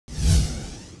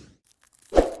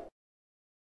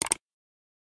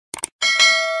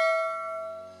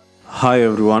Hi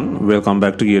everyone, welcome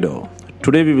back to Guido.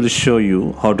 Today we will show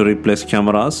you how to replace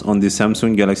cameras on the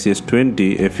Samsung Galaxy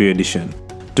S20 FE edition.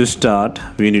 To start,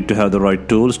 we need to have the right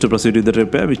tools to proceed with the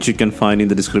repair, which you can find in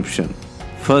the description.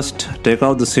 First, take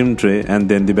out the SIM tray and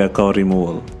then the back cover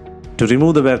removal. To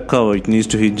remove the back cover, it needs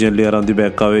to heat gently around the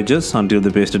back cover edges until the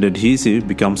pasted adhesive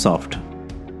becomes soft.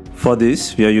 For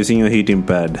this, we are using a heating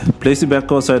pad. Place the back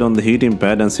cover side on the heating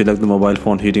pad and select the mobile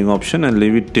phone heating option and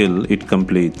leave it till it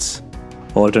completes.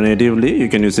 Alternatively, you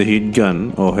can use a heat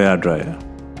gun or hair dryer.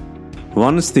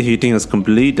 Once the heating is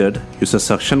completed, use a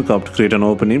suction cup to create an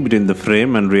opening between the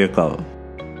frame and rear cover.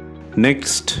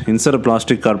 Next, insert a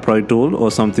plastic cut pry tool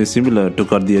or something similar to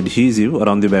cut the adhesive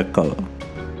around the back cover.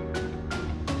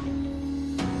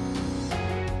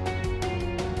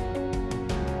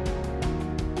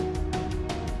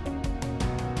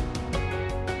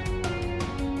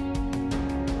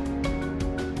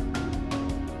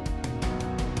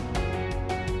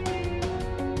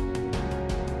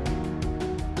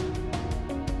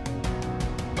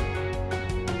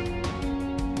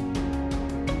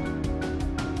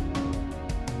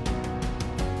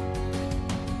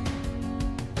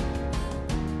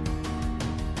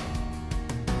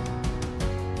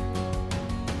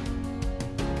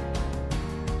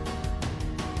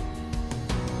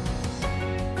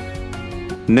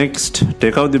 Next,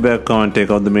 take out the back cover and take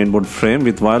out the mainboard frame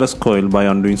with wireless coil by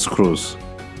undoing screws.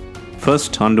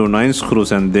 First, undo 9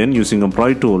 screws and then using a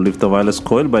pry tool lift the wireless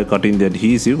coil by cutting the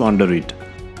adhesive under it.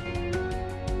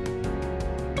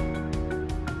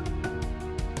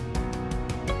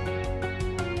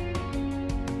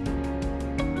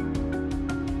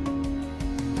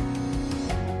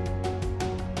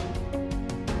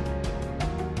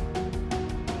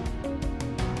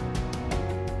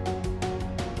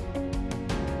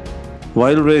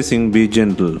 While racing, be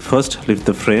gentle. First, lift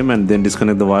the frame and then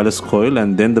disconnect the wireless coil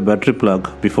and then the battery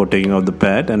plug before taking out the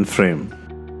pad and frame.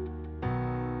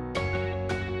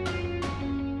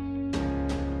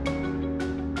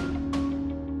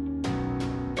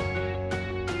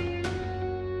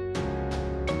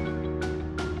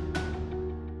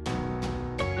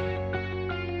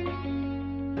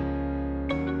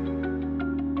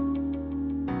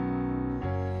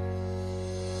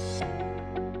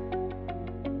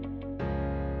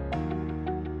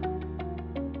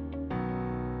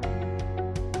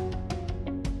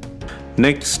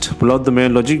 Next, pull out the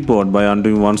main logic board by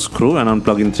undoing one screw and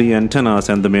unplugging 3 antennas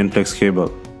and the main flex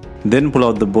cable. Then pull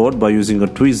out the board by using a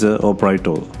tweezer or pry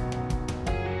tool.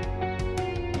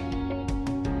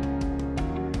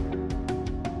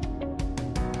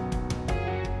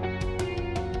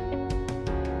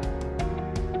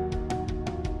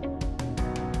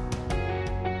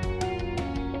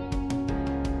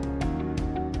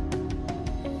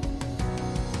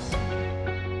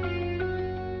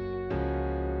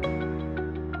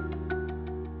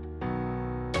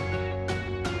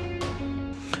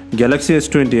 Galaxy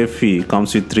S20 FE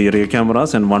comes with 3 rear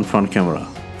cameras and 1 front camera.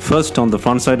 First, on the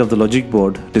front side of the logic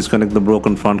board, disconnect the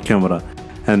broken front camera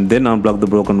and then unplug the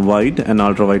broken wide and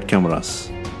ultra-wide cameras.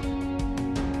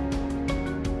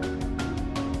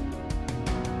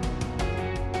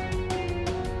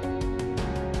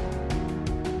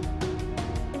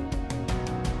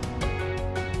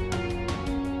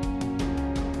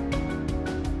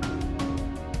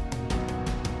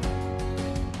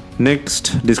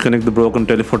 Next, disconnect the broken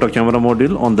telephoto camera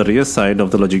module on the rear side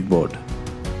of the logic board.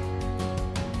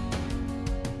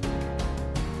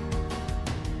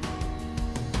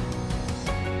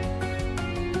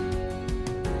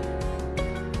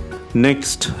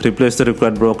 Next, replace the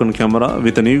required broken camera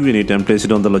with a new unit and place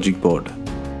it on the logic board.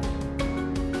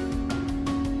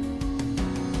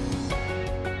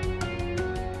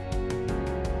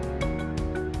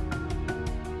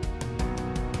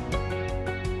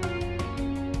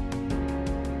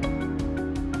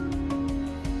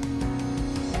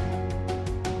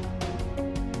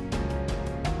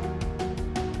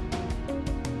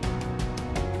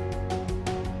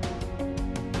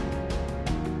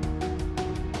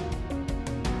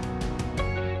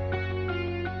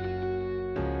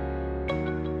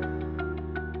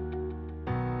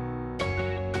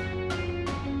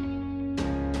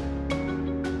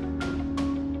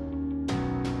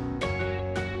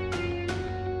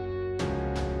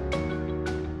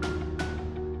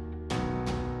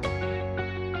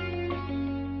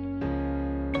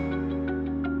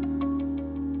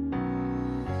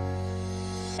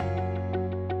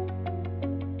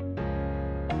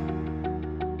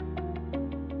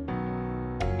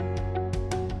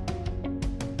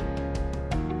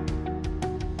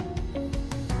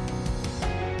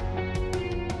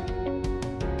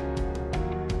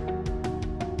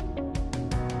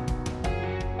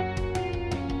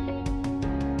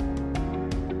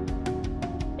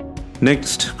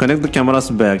 Next, connect the camera's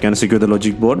back and secure the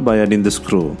logic board by adding the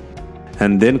screw.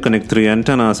 And then connect 3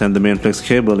 antennas and the main flex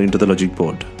cable into the logic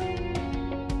board.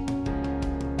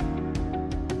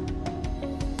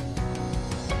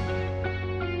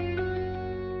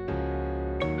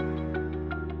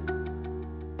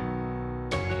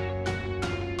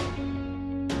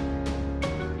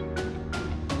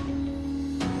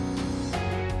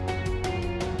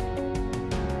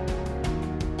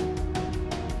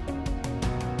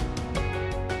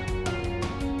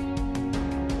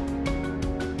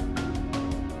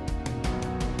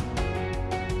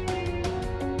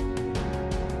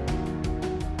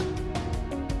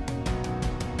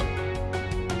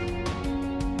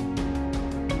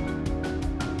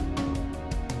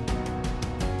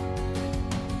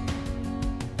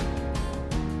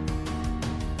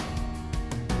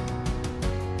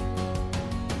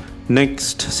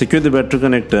 Next, secure the battery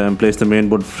connector and place the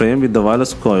mainboard frame with the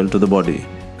wireless coil to the body.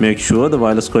 Make sure the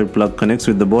wireless coil plug connects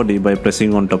with the body by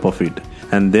pressing on top of it,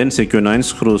 and then secure 9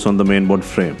 screws on the mainboard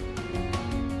frame.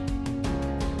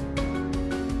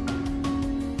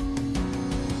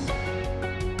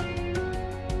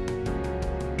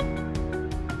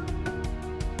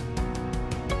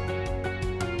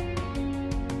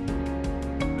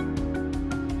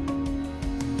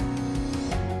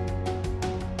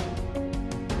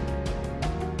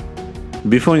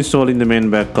 Before installing the main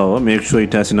back cover, make sure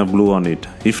it has enough glue on it.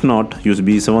 If not, use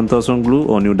B7000 glue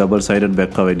or new double-sided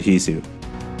back cover adhesive.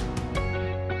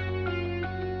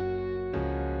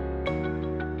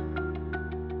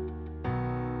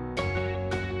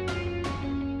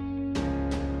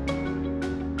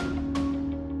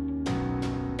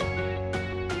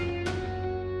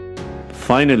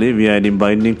 Finally, we are adding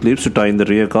binding clips to tie in the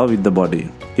rear cover with the body.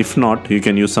 If not, you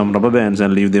can use some rubber bands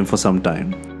and leave them for some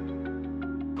time.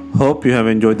 Hope you have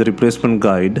enjoyed the replacement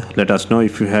guide. Let us know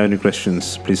if you have any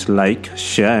questions. Please like,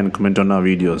 share and comment on our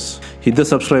videos. Hit the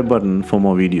subscribe button for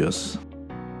more videos.